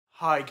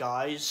Hi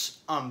guys,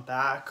 I'm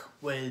back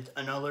with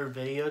another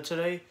video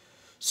today.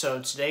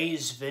 So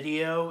today's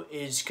video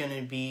is going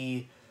to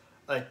be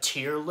a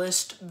tier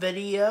list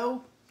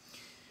video.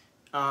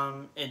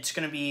 It's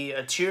going to be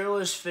a tier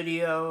list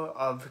video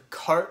of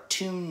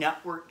Cartoon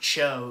Network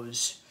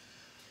shows.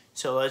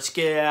 So let's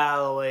get it out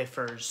of the way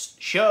first.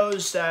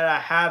 Shows that I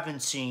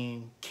haven't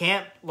seen: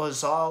 Camp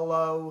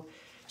Lazalo,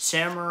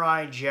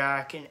 Samurai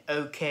Jack, and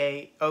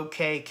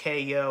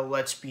OKKO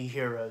Let's Be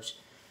Heroes.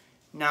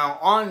 Now,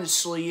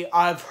 honestly,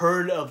 I've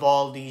heard of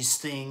all these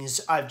things.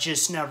 I've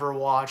just never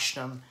watched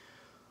them.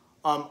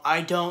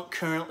 I don't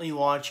currently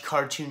watch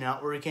Cartoon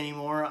Network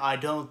anymore. I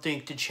don't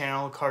think the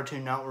channel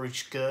Cartoon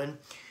Network's good.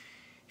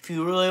 If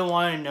you really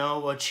want to know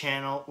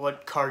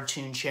what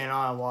cartoon channel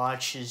I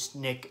watch, is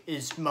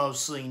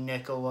mostly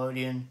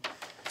Nickelodeon.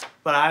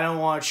 But I don't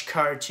watch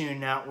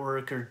Cartoon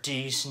Network or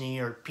Disney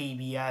or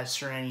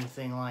PBS or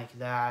anything like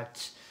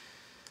that.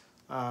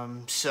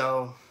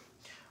 So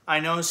I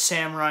know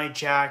Samurai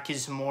Jack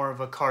is more of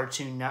a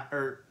Cartoon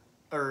or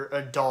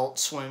Adult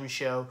Swim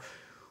show,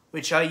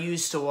 which I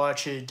used to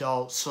watch at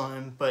Adult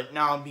Swim, but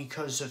now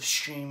because of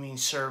streaming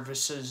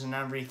services and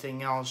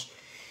everything else,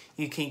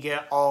 you can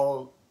get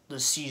all the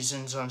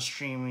seasons on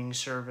streaming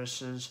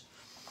services.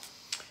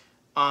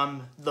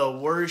 The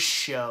worst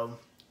show,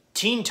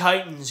 Teen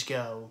Titans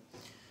Go.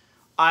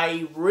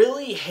 I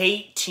really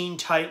hate Teen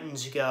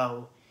Titans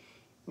Go.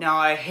 Now,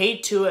 I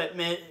hate to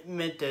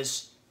admit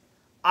this.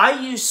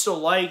 I used to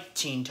like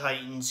Teen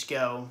Titans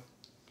Go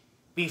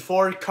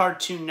before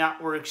Cartoon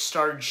Network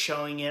started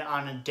showing it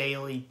on a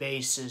daily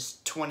basis,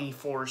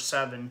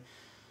 24/7.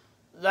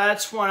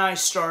 That's when I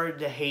started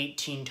to hate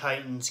Teen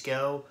Titans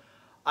Go.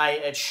 I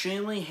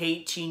extremely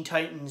hate Teen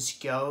Titans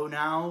Go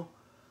now.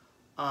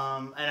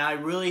 And I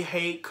really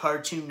hate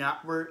Cartoon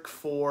Network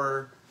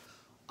for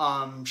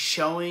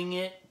showing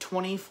it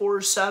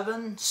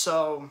 24/7.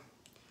 So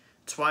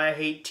that's why I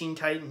hate Teen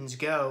Titans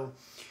Go.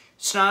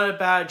 It's not a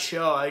bad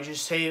show. I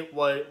just hate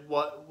what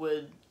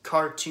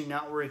Cartoon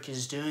Network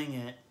is doing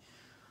it.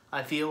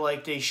 I feel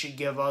like they should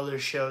give other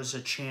shows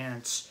a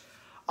chance.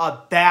 A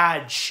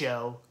bad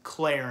show,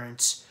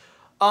 Clarence.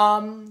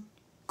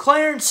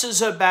 Clarence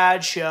is a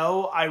bad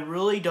show. I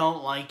really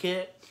don't like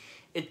it.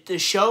 The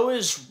show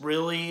is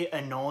really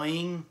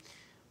annoying,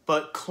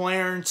 but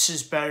Clarence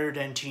is better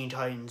than Teen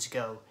Titans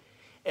Go.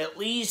 At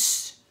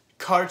least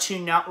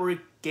Cartoon Network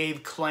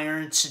gave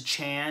Clarence a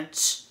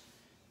chance,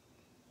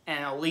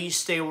 and at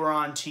least they were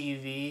on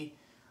TV.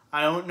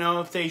 I don't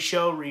know if they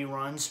show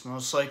reruns.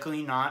 Most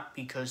likely not,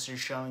 because they're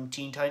showing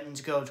Teen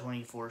Titans Go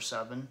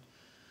 24/7.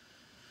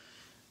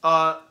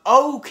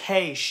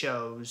 Okay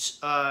shows.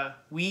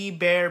 We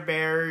Bare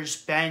Bears,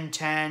 Ben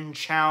 10,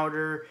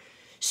 Chowder,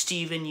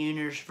 Steven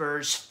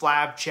Universe,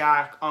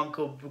 Flapjack,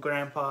 Uncle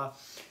Grandpa.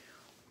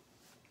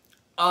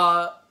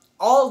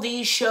 All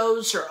these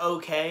shows are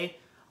okay.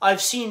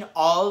 I've seen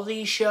all of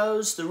these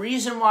shows. The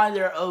reason why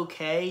they're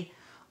okay,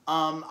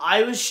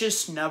 I was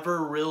just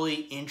never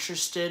really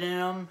interested in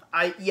them.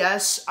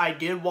 Yes, I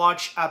did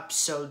watch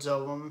episodes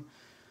of them,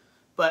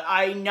 but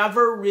I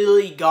never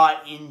really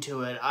got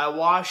into it. I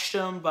watched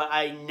them, but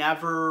I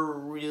never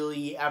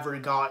really ever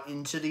got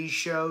into these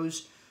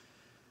shows.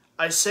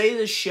 I say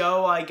the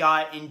show I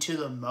got into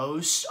the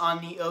most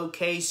on the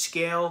okay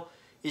scale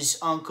is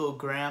Uncle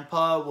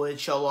Grandpa,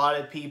 which a lot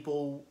of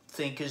people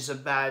think is a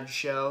bad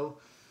show.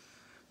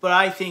 But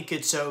I think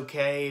it's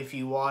okay if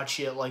you watch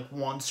it like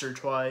once or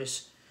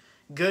twice.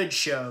 Good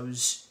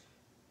shows: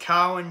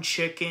 Cow and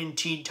Chicken,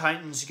 Teen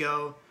Titans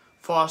Go,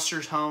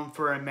 Foster's Home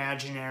for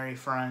Imaginary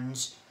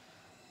Friends.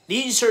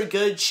 These are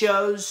good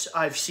shows.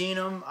 I've seen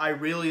them. I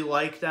really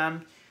like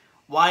them.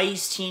 Why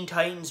is Teen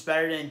Titans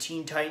better than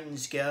Teen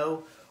Titans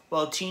Go?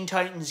 Well, Teen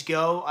Titans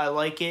Go, I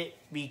like it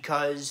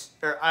because,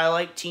 I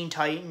like Teen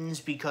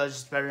Titans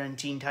because it's better than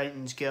Teen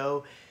Titans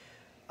Go.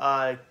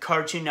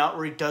 Cartoon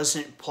Network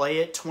doesn't play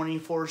it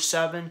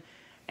 24/7,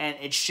 and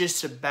it's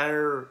just a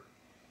better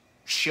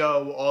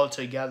show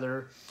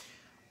altogether.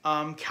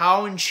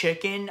 Cow and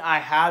Chicken, I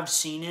have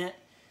seen it.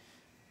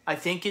 I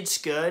think it's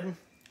good,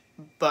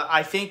 but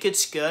I think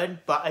it's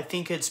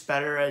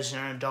better as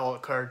an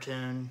adult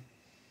cartoon.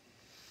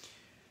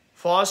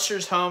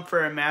 Foster's Home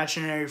for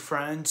Imaginary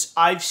Friends,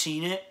 I've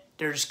seen it.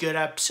 There's good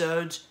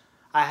episodes.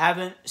 I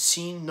haven't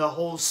seen the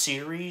whole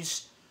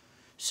series,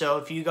 so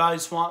if you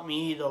guys want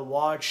me to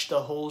watch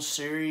the whole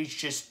series,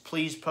 just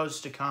please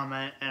post a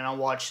comment and I'll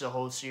watch the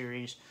whole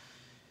series.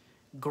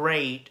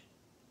 Great.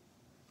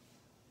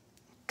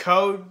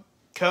 Code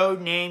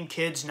Name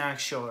Kids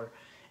Next Door.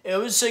 It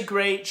was a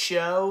great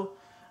show.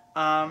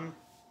 Now,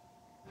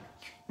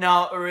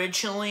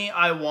 originally,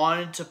 I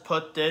wanted to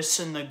put this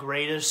in the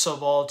greatest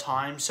of all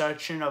time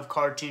section of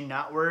Cartoon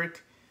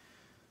Network,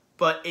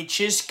 but it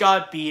just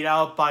got beat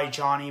out by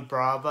Johnny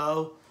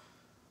Bravo.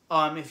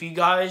 If you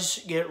guys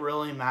get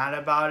really mad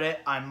about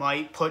it, I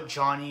might put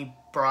Johnny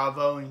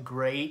Bravo in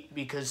great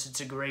because it's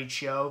a great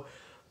show.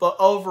 But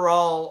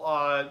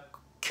overall,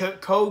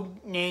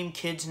 Codename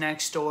Kids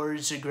Next Door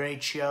is a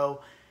great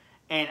show,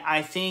 and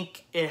I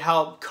think it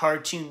helped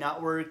Cartoon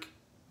Network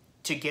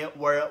to get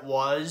where it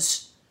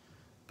was.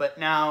 But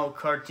now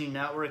Cartoon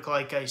Network,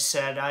 like I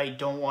said, I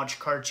don't watch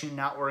Cartoon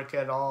Network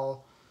at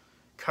all.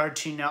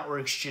 Cartoon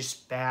Network's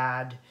just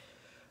bad.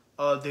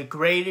 The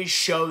greatest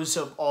shows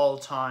of all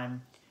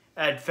time: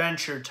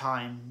 Adventure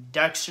Time,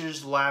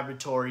 Dexter's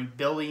Laboratory,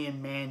 Billy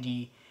and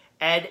Mandy,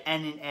 Ed,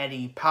 Edd and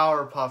Eddy,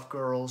 Powerpuff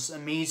Girls,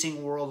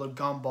 Amazing World of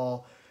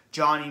Gumball,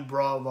 Johnny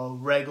Bravo,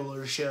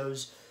 regular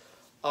shows.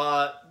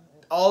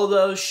 All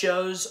those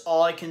shows,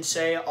 all I can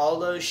say, all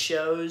those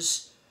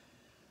shows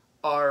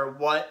are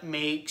what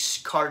makes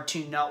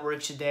Cartoon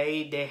Network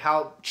today. They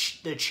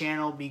helped the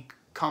channel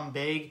become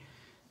big.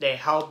 They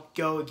helped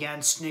go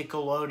against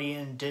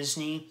Nickelodeon and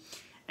Disney.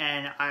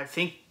 And I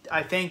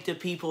thank the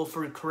people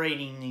for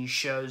creating these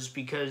shows,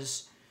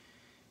 because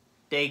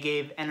they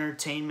gave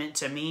entertainment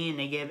to me and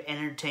they gave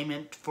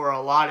entertainment for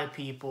a lot of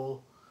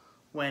people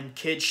when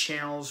kids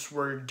channels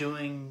were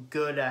doing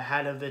good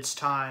ahead of its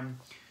time.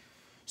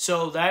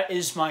 So that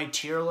is my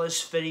tier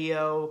list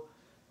video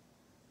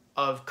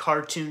of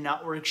Cartoon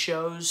Network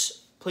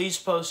shows. Please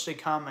post a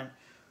comment.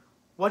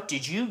 What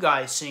did you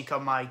guys think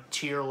of my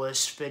tier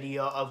list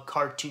video of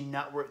Cartoon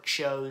Network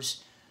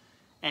shows?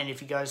 And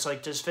if you guys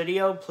like this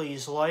video,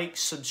 please like,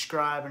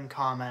 subscribe, and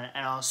comment.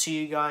 And I'll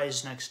see you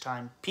guys next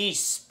time.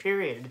 Peace.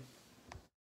 Period.